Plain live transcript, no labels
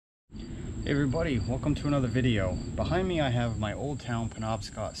Hey everybody, welcome to another video. Behind me I have my Old Town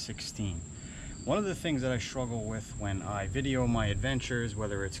Penobscot 16. One of the things that I struggle with when I video my adventures,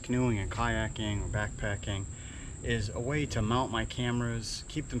 whether it's canoeing and kayaking or backpacking, is a way to mount my cameras,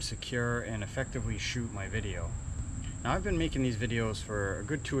 keep them secure, and effectively shoot my video. Now I've been making these videos for a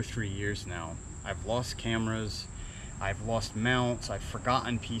good 2 or 3 years now. I've lost cameras, I've lost mounts, I've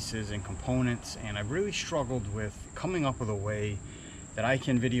forgotten pieces and components, and I've really struggled with coming up with a way that I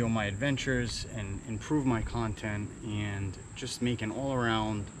can video my adventures and improve my content and just make an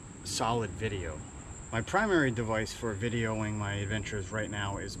all-around solid video. My primary device for videoing my adventures right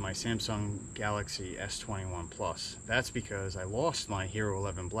now is my Samsung Galaxy S21 Plus. That's because I lost my Hero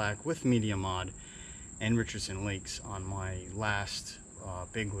 11 Black with Media Mod and Richardson Lakes on my last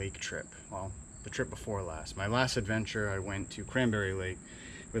big lake trip. Well, the trip before last. My last adventure, I went to Cranberry Lake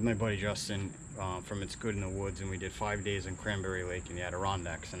with my buddy Justin from It's Good in the Woods, and we did 5 days in Cranberry Lake in the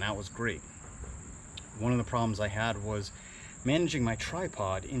Adirondacks, and that was great. One of the problems I had was managing my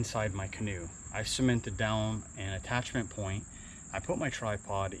tripod inside my canoe. I've cemented down an attachment point. I put my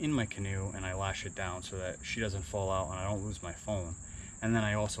tripod in my canoe and I lash it down so that she doesn't fall out and I don't lose my phone. And then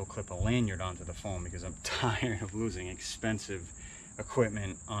I also clip a lanyard onto the phone because I'm tired of losing expensive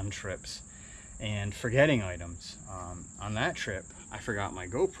equipment on trips and forgetting items. On that trip, I forgot my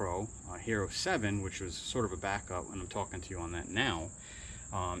GoPro Hero 7, which was sort of a backup, and I'm talking to you on that now,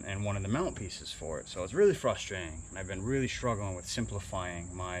 and one of the mount pieces for it. So it's really frustrating, and I've been really struggling with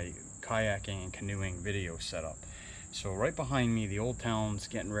simplifying my kayaking and canoeing video setup. So right behind me, the Old Town's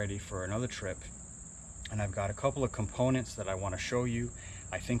getting ready for another trip, and I've got a couple of components that I want to show you.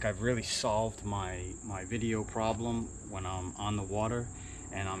 I think I've really solved my video problem when I'm on the water,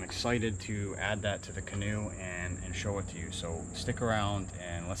 and I'm excited to add that to the canoe and show it to you. So stick around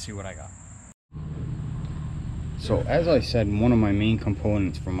and let's see what I got. So as I said, one of my main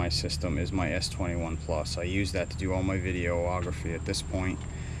components for my system is my S21 Plus. I use that to do all my videography at this point.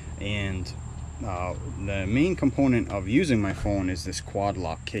 And the main component of using my phone is this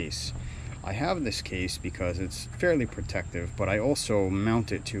Quadlock case. I have this case because it's fairly protective, but I also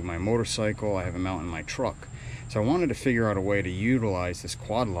mount it to my motorcycle. I have a mount in my truck. So I wanted to figure out a way to utilize this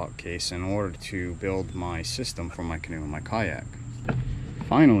Quadlock case in order to build my system for my canoe and my kayak.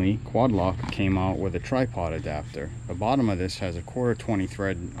 Finally, Quadlock came out with a tripod adapter. The bottom of this has a 1/4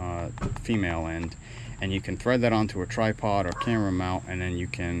 thread female end, and you can thread that onto a tripod or camera mount, and then you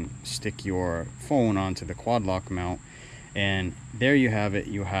can stick your phone onto the Quadlock mount, and there you have it.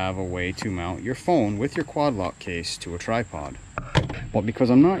 You have a way to mount your phone with your Quadlock case to a tripod. But because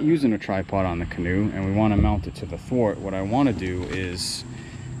I'm not using a tripod on the canoe and we want to mount it to the thwart, what I want to do is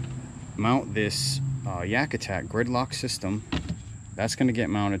mount this Yak Attack grid lock system. That's going to get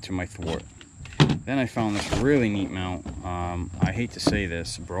mounted to my thwart. Then I found this really neat mount. I hate to say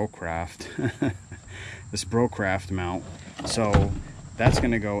this, Brocraft. This Brocraft mount. So that's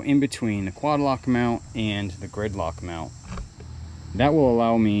going to go in between the Quadlock mount and the grid lock mount. That will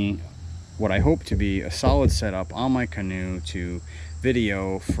allow me what I hope to be a solid setup on my canoe to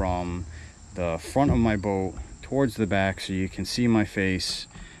video from the front of my boat towards the back, so you can see my face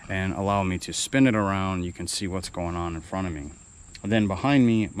and allow me to spin it around. You can see what's going on in front of me. And then behind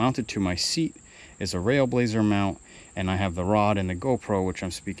me, mounted to my seat, is a Railblazer mount, and I have the rod and the GoPro, which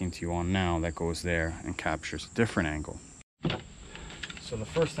I'm speaking to you on now, that goes there and captures a different angle. So the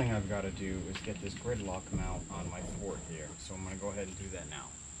first thing I've got to do is get this grid lock mount on my thwart here. So I'm going to go ahead and do that now.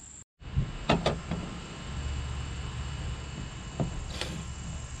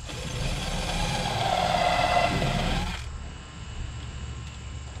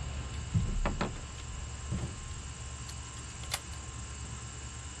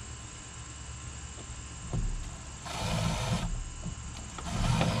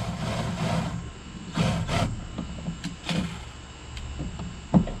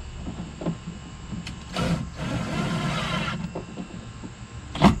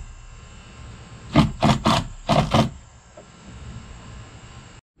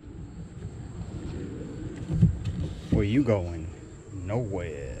 Where you going?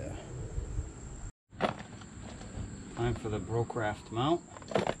 Nowhere. Time for the Brocraft mount.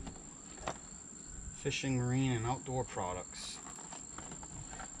 Fishing, marine, and outdoor products.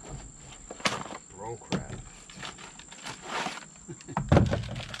 Brocraft.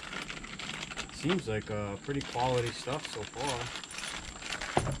 Seems like pretty quality stuff so far.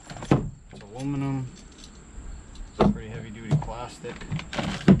 It's aluminum. It's pretty heavy duty plastic.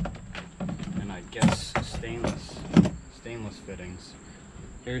 And I guess stainless fittings.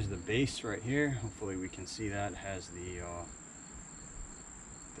 Here's the base right here. Hopefully we can see that. It has the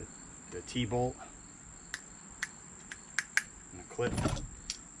T-bolt and a clip.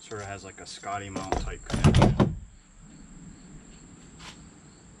 Sort of has like a Scotty mount type connection.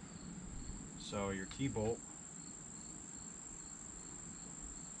 So your T-bolt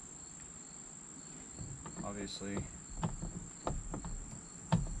obviously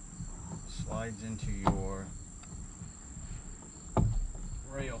slides into your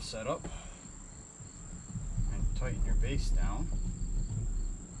rail setup, and tighten your base down.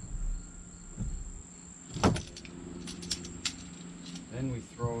 Then we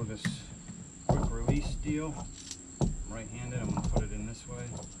throw this quick release deal. I'm right-handed, I'm going to put it in this way.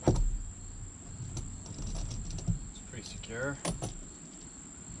 It's pretty secure.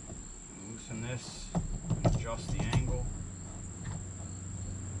 Loosen this, adjust the angle.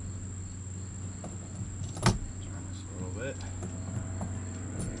 Turn this a little bit.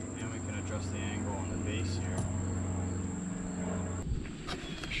 And we can adjust the angle on the base here.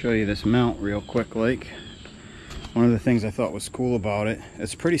 Show you this mount real quick. Like, one of the things I thought was cool about it,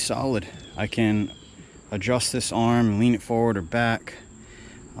 it's pretty solid. I can adjust this arm, lean it forward or back.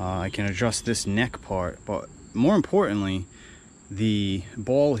 I can adjust this neck part, but more importantly, the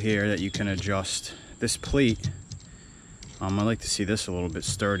ball here that you can adjust, this plate, I like to see this a little bit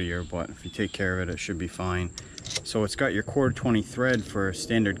sturdier, but if you take care of it, it should be fine. So it's got your cord 20 thread for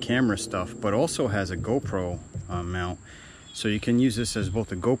standard camera stuff, but also has a GoPro mount. So you can use this as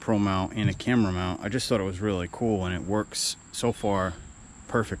both a GoPro mount and a camera mount. I just thought it was really cool, and it works so far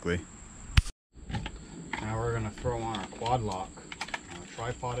perfectly. Now we're going to throw on our Quadlock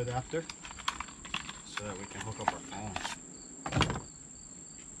tripod adapter so that we can hook up our phone.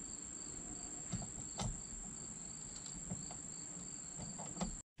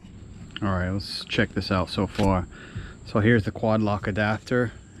 Alright, let's check this out so far. So here's the Quadlock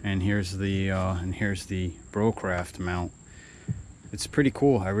adapter, and here's the Brocraft mount. It's pretty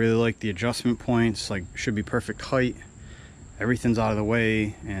cool. I really like the adjustment points, like should be perfect height. Everything's out of the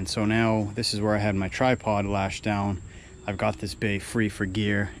way, and so now this is where I had my tripod lashed down. I've got this bay free for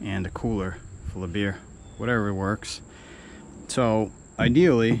gear and a cooler full of beer, whatever works. So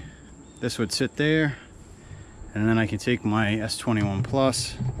ideally this would sit there, and then I can take my S21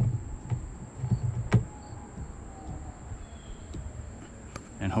 Plus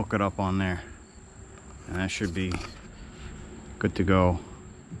and hook it up on there, and that should be good to go.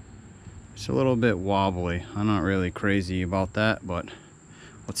 It's a little bit wobbly. I'm not really crazy about that, but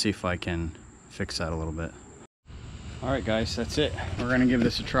let's see if I can fix that a little bit. Alright guys, that's it. We're gonna give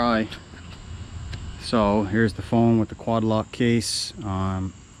this a try. So here's the phone with the Quadlock case.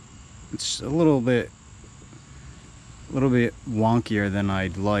 It's a little bit wonkier than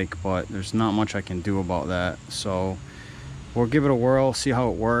I'd like, but there's not much I can do about that. So we'll give it a whirl, see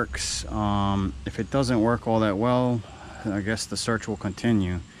how it works. If it doesn't work all that well, I guess the search will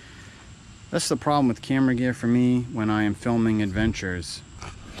continue. That's the problem with camera gear for me when I am filming adventures.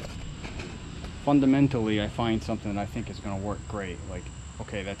 Fundamentally, I find something that I think is going to work great. Like,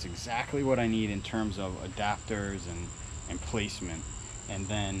 okay, that's exactly what I need in terms of adapters and placement. And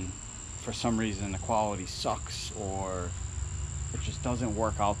then for some reason the quality sucks, or it just doesn't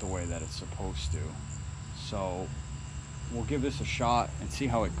work out the way that it's supposed to. So we'll give this a shot and see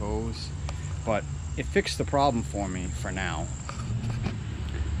how it goes. But it fixed the problem for me for now.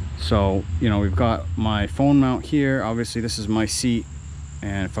 So, you know, we've got my phone mount here. Obviously this is my seat,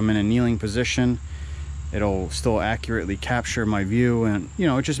 and if I'm in a kneeling position, it'll still accurately capture my view, and you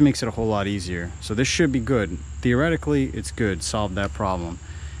know, it just makes it a whole lot easier. So this should be good. Theoretically, it's good, solved that problem.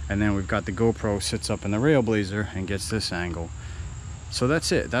 And then we've got the GoPro sits up in the Railblazer and gets this angle. So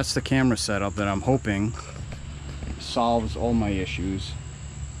that's it. That's the camera setup that I'm hoping solves all my issues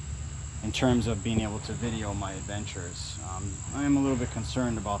in terms of being able to video my adventures. I am a little bit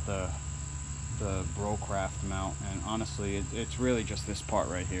concerned about the Brocraft mount, and honestly it's really just this part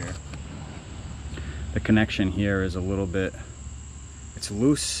right here. The connection here is a little bit, it's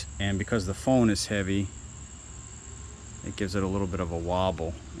loose, and because the phone is heavy, it gives it a little bit of a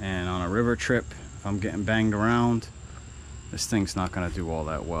wobble. And on a river trip, if I'm getting banged around, this thing's not going to do all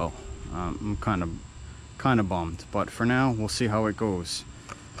that well. I'm kind of bummed, but for now we'll see how it goes.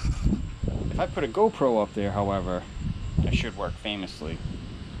 If I put a GoPro up there, however, it should work famously.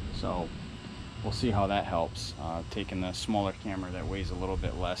 So we'll see how that helps. Taking the smaller camera that weighs a little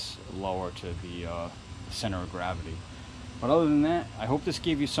bit less lower to the center of gravity. But other than that, I hope this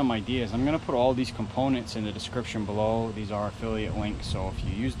gave you some ideas. I'm going to put all these components in the description below. These are affiliate links, so if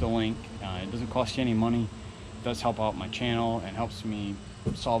you use the link, it doesn't cost you any money. It does help out my channel and helps me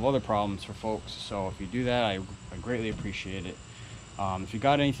solve other problems for folks. So if you do that, I greatly appreciate it. If you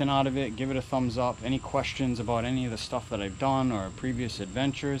got anything out of it, give it a thumbs up. Any questions about any of the stuff that I've done or previous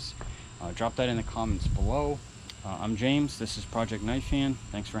adventures, drop that in the comments below. I'm James, this is Project Knife Hand.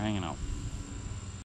 Thanks for hanging out.